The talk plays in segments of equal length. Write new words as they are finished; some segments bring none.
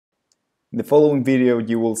In the following video,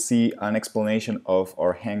 you will see an explanation of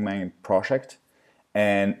our Hangman project,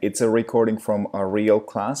 and it's a recording from a real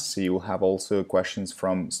class, so you will have also questions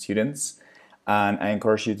from students. And I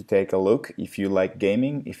encourage you to take a look if you like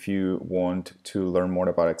gaming, if you want to learn more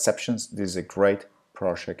about exceptions. This is a great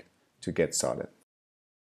project to get started.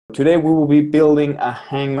 Today we will be building a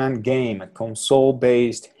Hangman game, a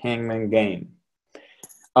console-based Hangman game.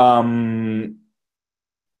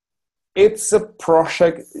 It's a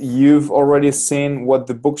project you've already seen what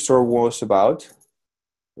the bookstore was about.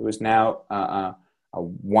 It was now a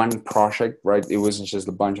one project, right? It wasn't just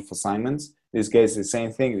a bunch of assignments. In this case, the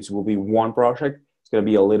same thing. This will be one project. It's going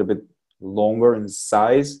to be a little bit longer in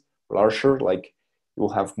size, larger, like you'll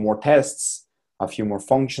have more tests, a few more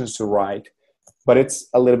functions to write, but it's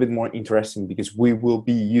a little bit more interesting because we will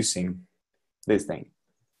be using this thing.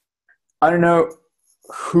 I don't know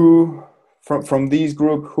who from this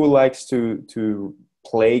group who likes to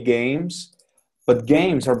play games, but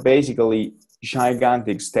games are basically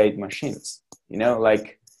gigantic state machines. You know,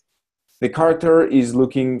 like the character is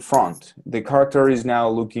looking front, the character is now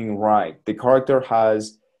looking right, the character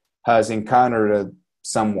has encountered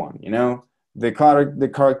someone, you know, the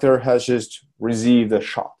character has just received a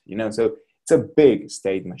shot, you know, so it's a big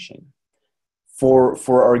state machine.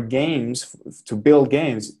 For our games, to build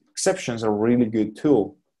games, exceptions are a really good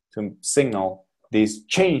tool to signal these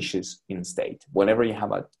changes in state. Whenever you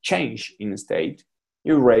have a change in state,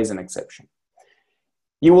 you raise an exception.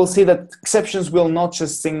 You will see that exceptions will not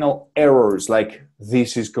just signal errors like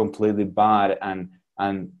this is completely bad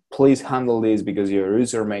and please handle this because your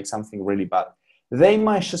user makes something really bad. They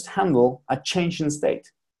might just handle a change in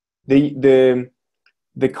state. The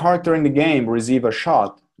character in the game received a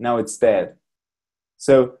shot, now it's dead.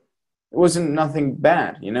 So it wasn't nothing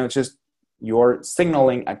bad, you know, just you're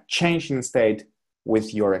signaling a change in state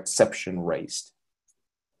with your exception raised.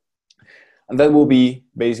 And that will be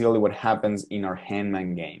basically what happens in our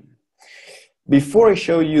Hangman game. Before I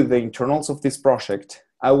show you the internals of this project,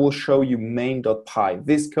 I will show you main.py.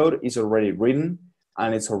 This code is already written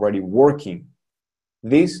and it's already working.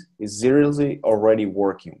 This is seriously already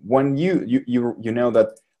working. When you know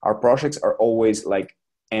that our projects are always like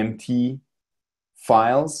empty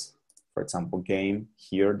files. For example, game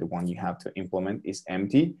here, the one you have to implement is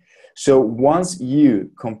empty. So once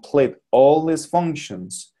you complete all these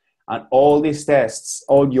functions and all these tests,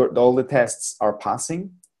 all the tests are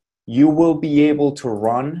passing, you will be able to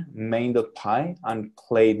run main.py and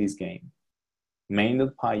play this game.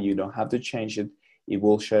 Main.py, you don't have to change it. It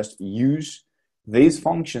will just use these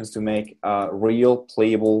functions to make a real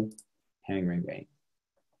playable Hangman game.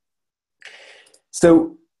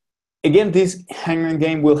 So again, this Hangman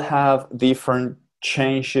game will have different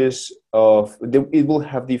changes it will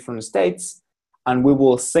have different states, and we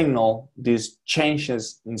will signal these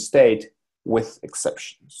changes in state with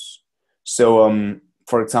exceptions. So,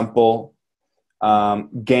 for example,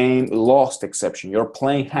 game lost exception. You're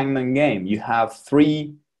playing Hangman game. You have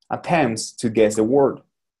 3 attempts to guess the word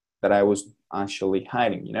that I was actually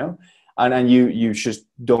hiding, you know, and you just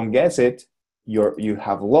don't guess it. You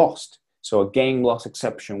have lost. So a game loss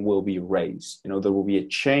exception will be raised. You know, there will be a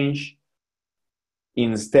change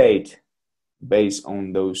in state based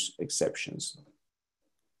on those exceptions.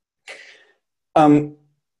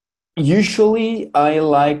 Usually I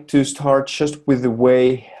like to start just with the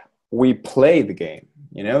way we play the game,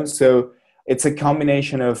 you know, so it's a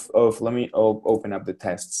combination of let me open up the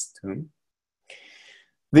tests too.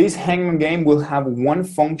 This Hangman game will have one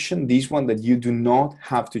function, this one that you do not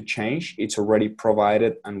have to change. It's already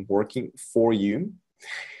provided and working for you.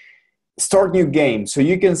 Start new game. So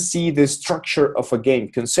you can see the structure of a game.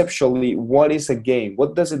 Conceptually, what is a game?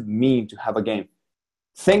 What does it mean to have a game?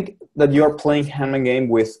 Think that you're playing Hangman game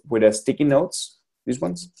with a sticky notes, these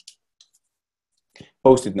ones,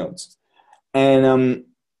 post-it notes. And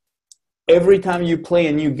every time you play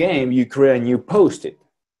a new game, you create a new post-it.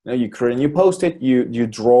 You create a new post-it, you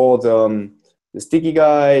draw the sticky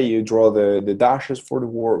guy, you draw the dashes for the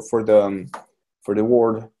word,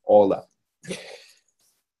 all that.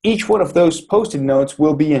 Each one of those post-it notes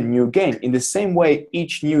will be a new game. In the same way,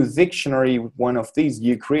 each new dictionary, one of these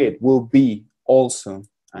you create, will be also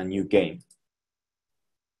a new game.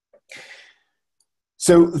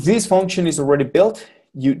 So this function is already built.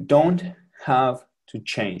 You don't have to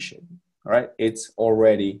change it, all right? It's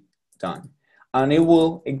already done. And it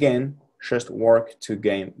will, again, just work to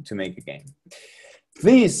make a game.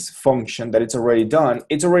 This function that it's already done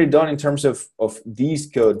in terms of this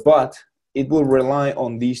code, but it will rely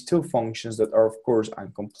on these 2 functions that are, of course,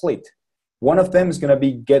 incomplete. One of them is going to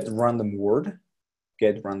be get random word,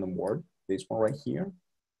 this one right here.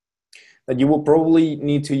 that you will probably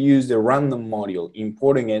need to use the random module,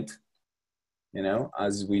 importing it,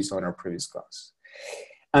 as we saw in our previous class.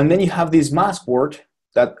 And then you have this mask word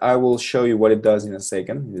that I will show you what it does in a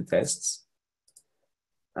second in the tests.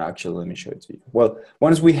 Actually, let me show it to you. Well,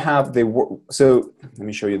 once we have the word, so let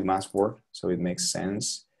me show you the mask word so it makes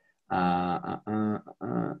sense.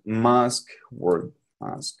 Mask word.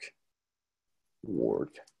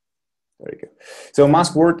 There you go. So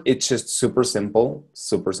mask word, it's just super simple.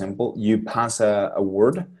 You pass a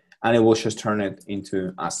word and it will just turn it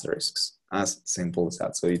into asterisks. As simple as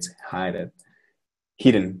that. So it's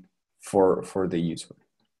hidden for the user.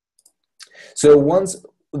 So once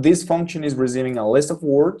this function is receiving a list of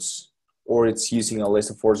words, or it's using a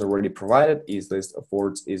list of words already provided, is list of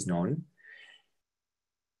words is known,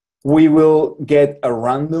 we will get a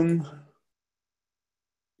random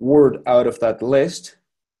word out of that list,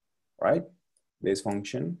 right? This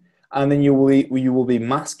function, and then you will be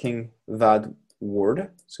masking that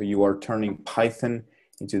word. So you are turning Python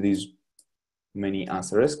into these many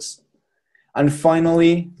asterisks. And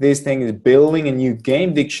finally, this thing is building a new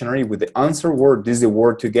game dictionary with the answer word. This is the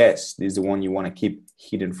word to guess. This is the one you want to keep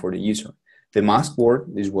hidden for the user. The mask word,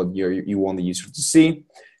 this is what you want the user to see.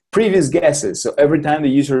 Previous guesses. So every time the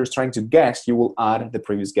user is trying to guess, you will add the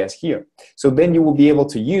previous guess here. So then you will be able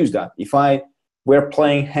to use that. If we're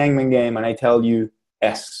playing Hangman game and I tell you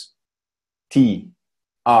S, T,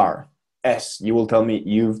 R, S, you will tell me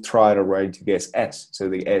you've tried already to guess S. So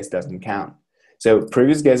the S doesn't count. So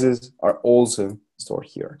previous guesses are also stored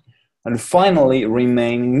here. And finally,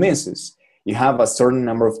 remaining misses. You have a certain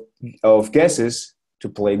number of guesses to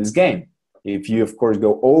play this game. If you, of course,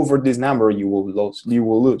 go over this number, you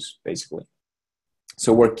will lose, basically.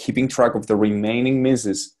 So we're keeping track of the remaining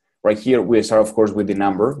misses. Right here, we start, of course, with the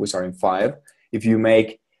number. We start in 5. If you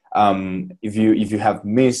make, if you have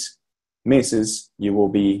misses, you will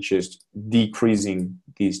be just decreasing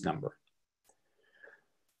this number.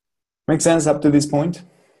 Make sense up to this point?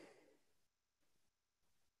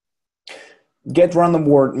 Get random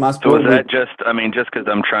word mask. So is that just because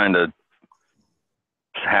I'm trying to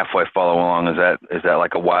halfway follow along, is that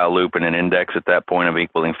like a while loop and an index at that point of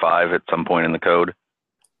equaling 5 at some point in the code?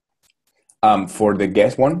 For the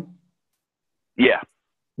guess one? Yeah.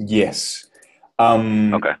 Yes.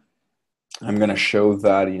 Okay. I'm going to show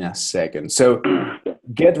that in a second. So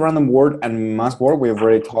get random word and mask word, we've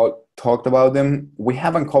already talked about them. We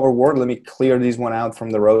haven't covered word. Let me clear this one out from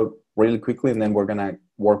the road really quickly, and then we're going to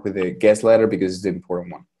work with the guess letter because it's the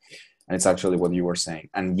important one. And it's actually what you were saying.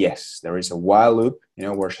 And yes, there is a while loop.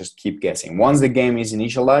 We're just keep guessing. Once the game is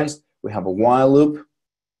initialized, we have a while loop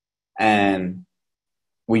and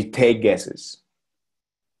we take guesses.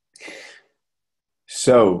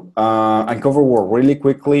 So uncover word really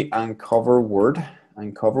quickly. Uncover word.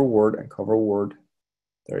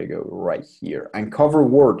 There you go, right here. Uncover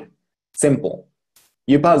word. Simple.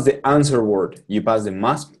 You pass the answer word, you pass the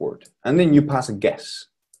mask word, and then you pass a guess.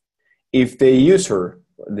 If the user,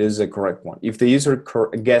 this is a correct one, if the user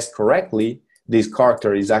guessed correctly, this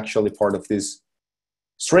character is actually part of this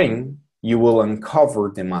string, you will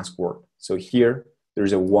uncover the mask word. So here,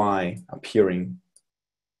 there's a Y appearing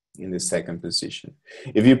in the second position.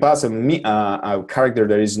 If you pass a character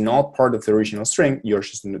that is not part of the original string, you're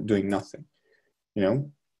just doing nothing.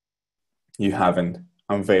 You haven't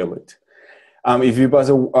unveiled it. If you pass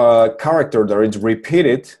a character that is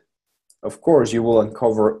repeated, of course, you will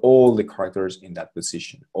uncover all the characters in that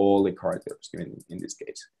position, all the characters in this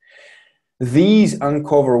case. This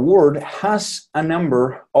uncover word has a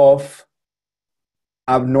number of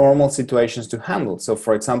abnormal situations to handle. So,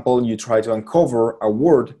 for example, you try to uncover a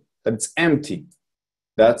word that's empty.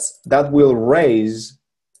 That will raise,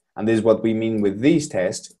 and this is what we mean with this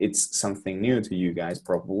test. It's something new to you guys,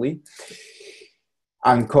 probably.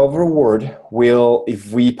 Uncover word will,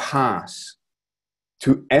 if we pass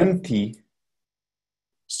to empty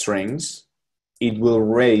strings, it will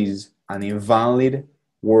raise an invalid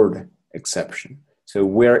word exception. So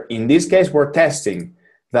in this case, we're testing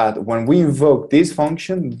that when we invoke this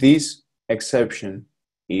function, this exception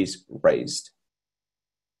is raised.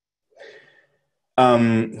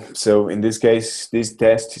 So in this case, this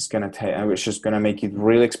test is going to take, I was just going to make it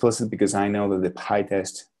really explicit because I know that the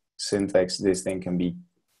PyTest syntax, this thing can be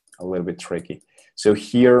a little bit tricky. So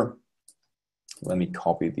here, let me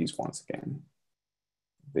copy these once again.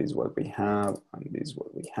 This is what we have, and this is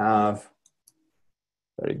what we have.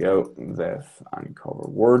 There you go, def uncover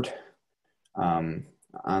word,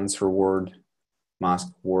 answer word,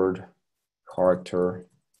 mask word, character,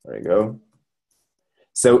 there you go.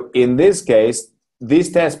 So in this case,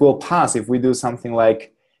 this test will pass if we do something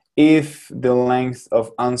like if the length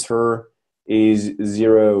of answer is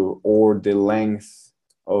 0 or the length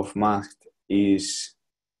of masked is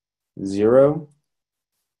 0,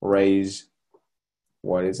 raise,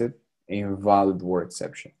 what is it? Invalid word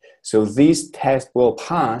exception. So this test will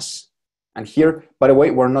pass. And here, by the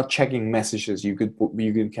way, we're not checking messages. You can put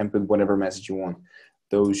whatever message you want.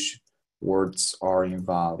 Those words are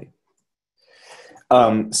invalid.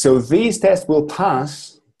 So this test will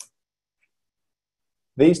pass.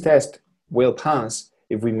 This test will pass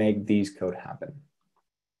if we make this code happen.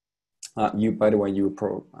 By the way, you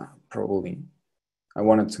probably, I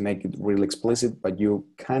wanted to make it really explicit, but you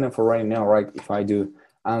kind of already know, right? If I do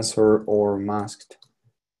answer or masked,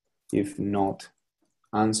 if not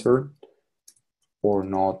answered or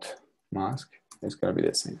not masked, it's going to be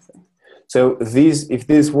the same thing. So if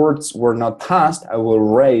these words were not passed, I will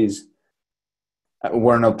raise,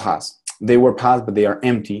 were not passed. They were passed, but they are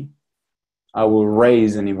empty. I will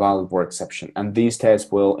raise an invalid word exception. And these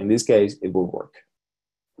tests will, in this case, it will work.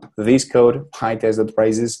 This code,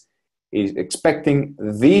 PyTest.raises, is expecting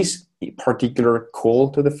this particular call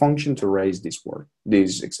to the function to raise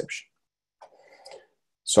this exception.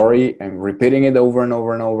 Sorry, I'm repeating it over and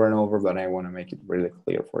over and over and over, but I want to make it really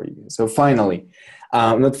clear for you. So finally,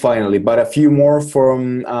 not finally, but a few more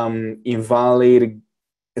from invalid.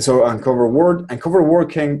 So uncovered word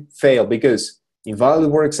can fail because invalid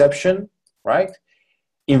word exception, right?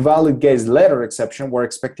 Invalid guessed letter exception, we're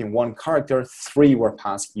expecting 1 character, 3 were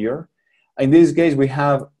passed here. In this case, we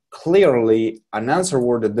have clearly an answer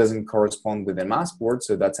word that doesn't correspond with a masked word,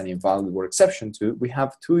 so that's an invalid word exception too. We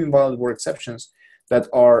have 2 invalid word exceptions that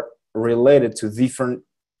are related to different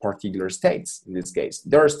particular states. In this case,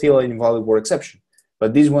 they're still an invalid word exception,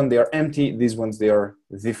 but these ones, they are empty. These ones, they are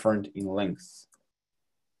different in length.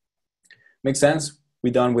 Make sense?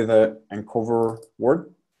 We're done with the uncover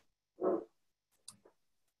word.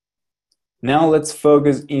 Now let's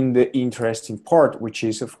focus in the interesting part, which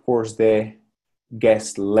is, of course, the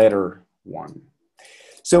guessed letter one.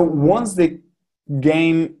 So once the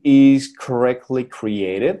game is correctly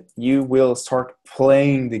created, you will start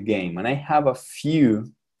playing the game. And I have a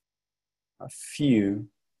few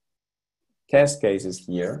test cases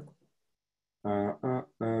here,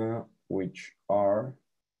 which are,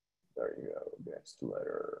 there you go, guessed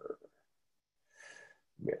letter,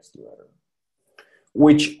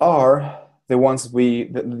 which are the ones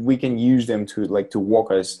we can use them to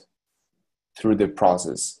walk us through the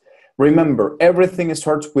process. Remember, everything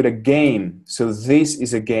starts with a game. So this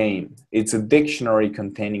is a game. It's a dictionary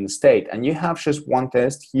containing state. And you have just one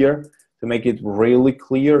test here to make it really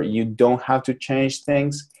clear. You don't have to change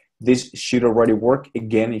things. This should already work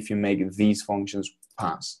again if you make these functions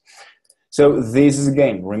pass. So this is a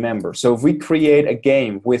game, remember. So if we create a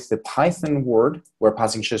game with the Python word, we're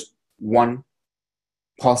passing just one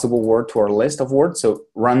possible word to our list of words. So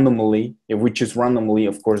randomly, if we choose randomly,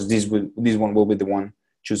 of course, this one will be the one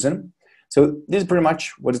chosen. So this is pretty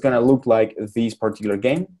much what it's going to look like this particular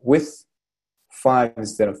game with 5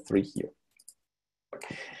 instead of 3 here.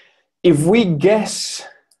 If we guess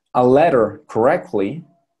a letter correctly,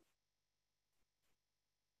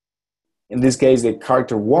 in this case the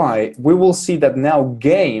character Y, we will see that now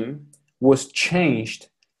game was changed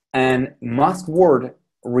and masked word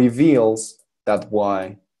reveals that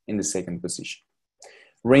Y in the second position.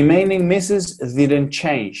 Remaining misses didn't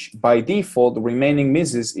change. By default, remaining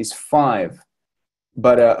misses is 5,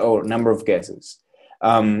 but or number of guesses.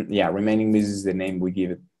 Yeah, remaining misses is the name we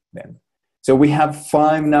give it then. So we have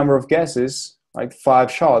 5 number of guesses, right?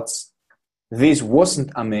 5 shots. This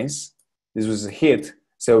wasn't a miss. This was a hit.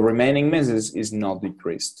 So remaining misses is not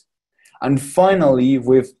decreased. And finally,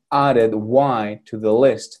 we've added Y to the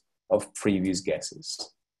list of previous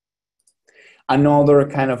guesses. Another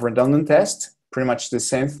kind of redundant test, pretty much the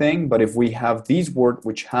same thing, but if we have this word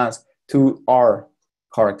which has 2 R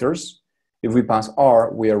characters, if we pass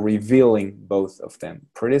R, we are revealing both of them.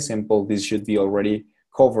 Pretty simple. This should be already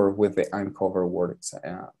covered with the uncover word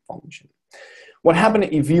function. What happens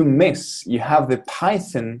if you miss? You have the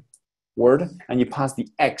Python word and you pass the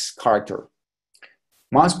X character.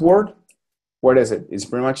 Masked word, what is it? It's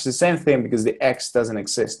pretty much the same thing because the X doesn't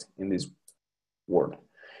exist in this word.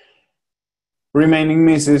 Remaining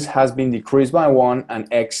misses has been decreased by 1 and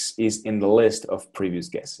X is in the list of previous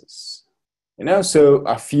guesses. So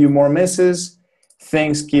a few more misses,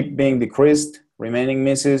 things keep being decreased. Remaining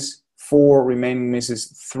misses 4, remaining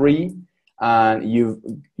misses 3, and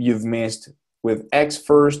you've missed with X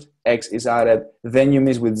first, X is added, then you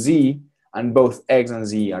miss with Z, and both X and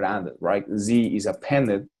Z are added, right? Z is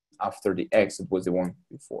appended after the X that was the one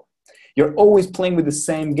before. You're always playing with the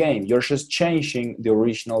same game. You're just changing the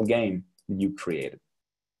original game you created.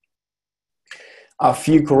 A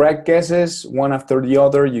few correct guesses, one after the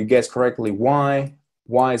other. You guess correctly Y.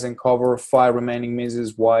 Y is uncovered. 5 remaining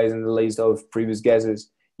misses. Y is in the list of previous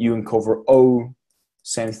guesses. You uncover O.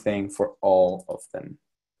 Same thing for all of them.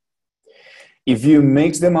 If you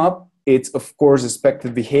mix them up, it's of course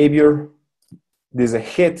expected behavior. There's a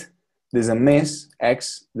hit, there's a miss,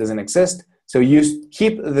 X doesn't exist. So you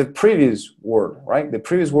keep the previous word, right? The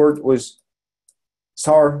previous word was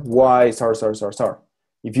star, Y, star, star, star, star.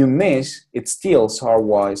 If you miss, it's still star,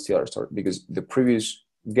 Y, star, star, because the previous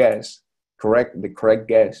guess, the correct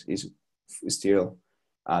guess is still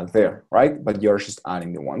there, right? But you're just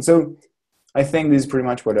adding the one. So I think this is pretty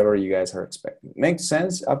much whatever you guys are expecting. Makes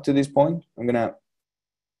sense up to this point? I'm gonna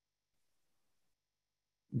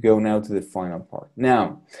go now to the final part.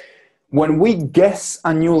 Now, when we guess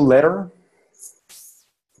a new letter,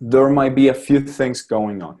 there might be a few things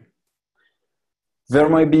going on. There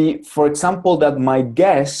might be, for example, that my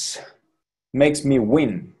guess makes me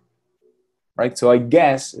win, right? So I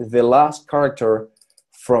guess the last character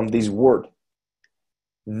from this word.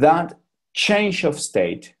 That change of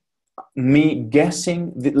state, me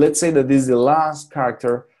guessing, let's say that this is the last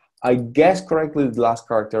character, I guess correctly the last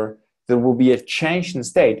character, there will be a change in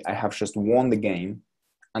state. I have just won the game,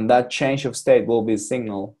 and that change of state will be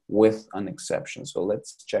signaled with an exception. So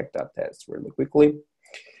let's check that test really quickly.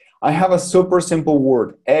 I have a super simple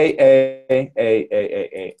word, A.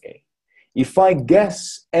 If I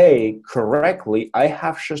guess A correctly, I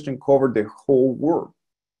have just uncovered the whole word,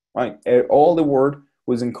 right? All the word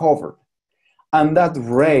was uncovered. And that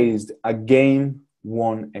raised a game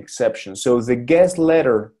one exception. So the guess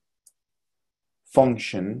letter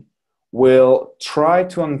function will try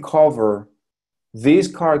to uncover this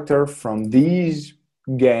character from this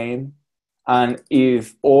game, and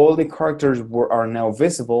if all the characters are now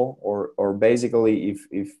visible, or basically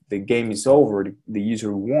if the game is over, the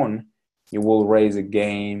user won, you will raise a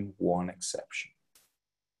game one exception.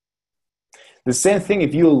 The same thing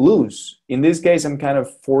if you lose. In this case, I'm kind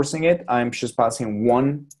of forcing it. I'm just passing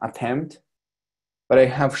one attempt, but I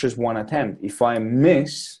have just one attempt. If I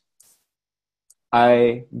miss,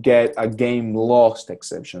 I get a game lost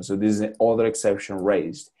exception. So this is another exception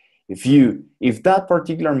raised. If that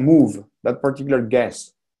particular move, that particular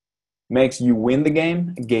guess makes you win the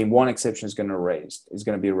game one exception is going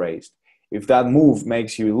to be raised. If that move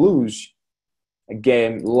makes you lose, a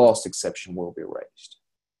game lost exception will be raised.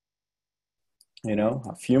 You know,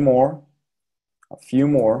 a few more,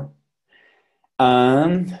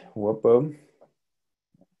 and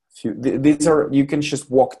these are, you can just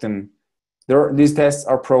walk them. These tests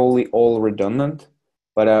are probably all redundant,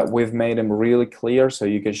 but we've made them really clear, so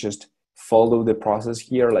you can just follow the process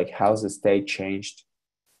here, like how's the state changed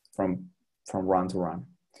from run to run.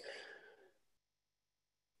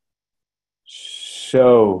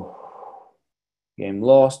 So game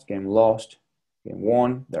lost, game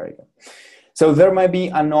won, there you go. So there might be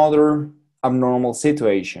another abnormal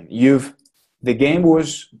situation. The game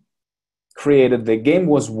was created, the game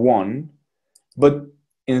was won, but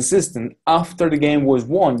insistent after the game was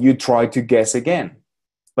won, you try to guess again.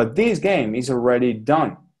 But this game is already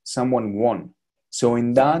done. Someone won. So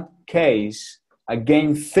in that case, a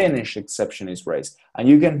game finish exception is raised. And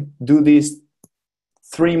you can do this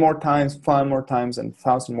 3 more times, 5 more times, and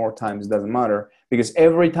 1,000 more times, it doesn't matter. Because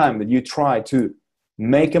every time that you try to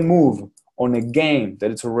make a move on a game that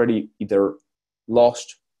it's already either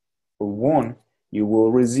lost or won, you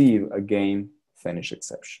will receive a game finish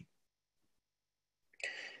exception.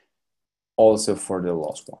 Also for the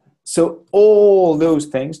lost one. So all those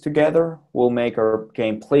things together will make our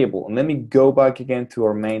game playable. And let me go back again to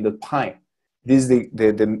our main.py. This is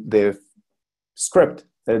the script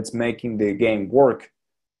that's making the game work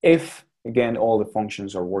if, again, all the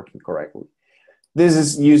functions are working correctly. This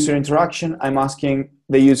is user interaction. I'm asking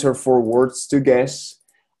the user for words to guess.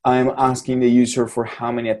 I'm asking the user for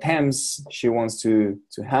how many attempts she wants to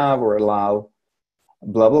have or allow,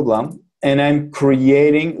 blah, blah, blah. And I'm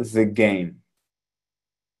creating the game.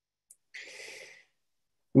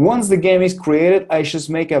 Once the game is created, I just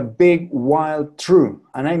make a big while true.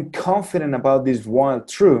 And I'm confident about this while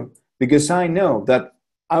true because I know that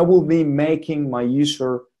I will be making my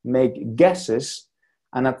user make guesses,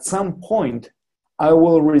 and at some point I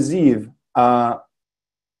will receive an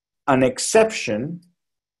exception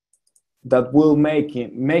that will make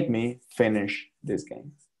me finish this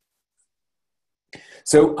game.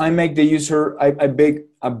 So I make the user a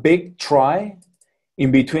big try. In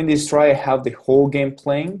between this try, I have the whole game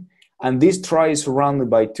playing, and this try is surrounded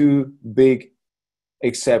by 2 big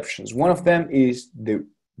exceptions. One of them is the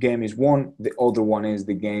game is won, the other one is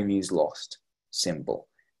the game is lost. Simple.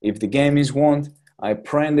 If the game is won, I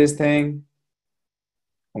print this thing,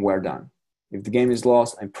 and we're done. If the game is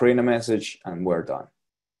lost, I print a message and we're done.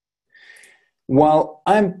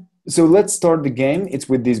 So let's start the game. It's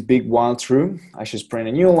with this big while true. I just print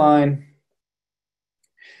a new line.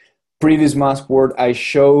 Previous mask word, I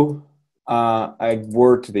show a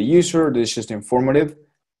word to the user. This is just informative.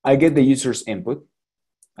 I get the user's input.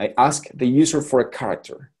 I ask the user for a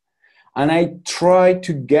character. And I try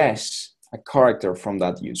to guess a character from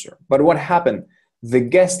that user. But what happened? The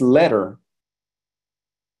guess letter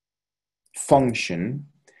function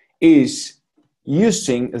is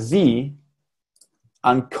using the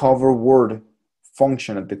uncover word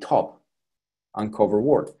function at the top. Uncover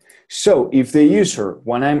word. So if the user,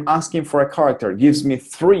 when I'm asking for a character, gives me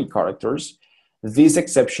 3 characters, this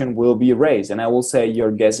exception will be raised, and I will say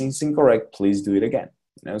your guessing is incorrect, please do it again.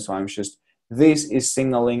 So I'm just, this is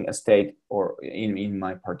signaling a state or in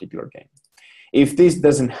my particular game. If this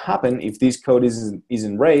doesn't happen, if this code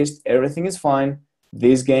isn't raised, everything is fine,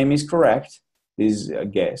 this game is correct, this is a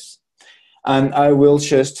guess, and I will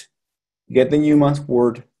just get the new mask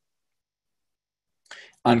word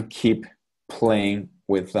and keep playing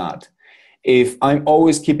with that. If I'm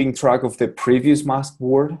always keeping track of the previous mask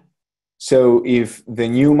word, so if the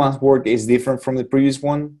new mask word is different from the previous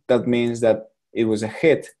one, that means that it was a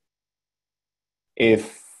hit.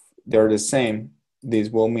 If they're the same, this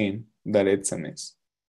will mean that it's a miss.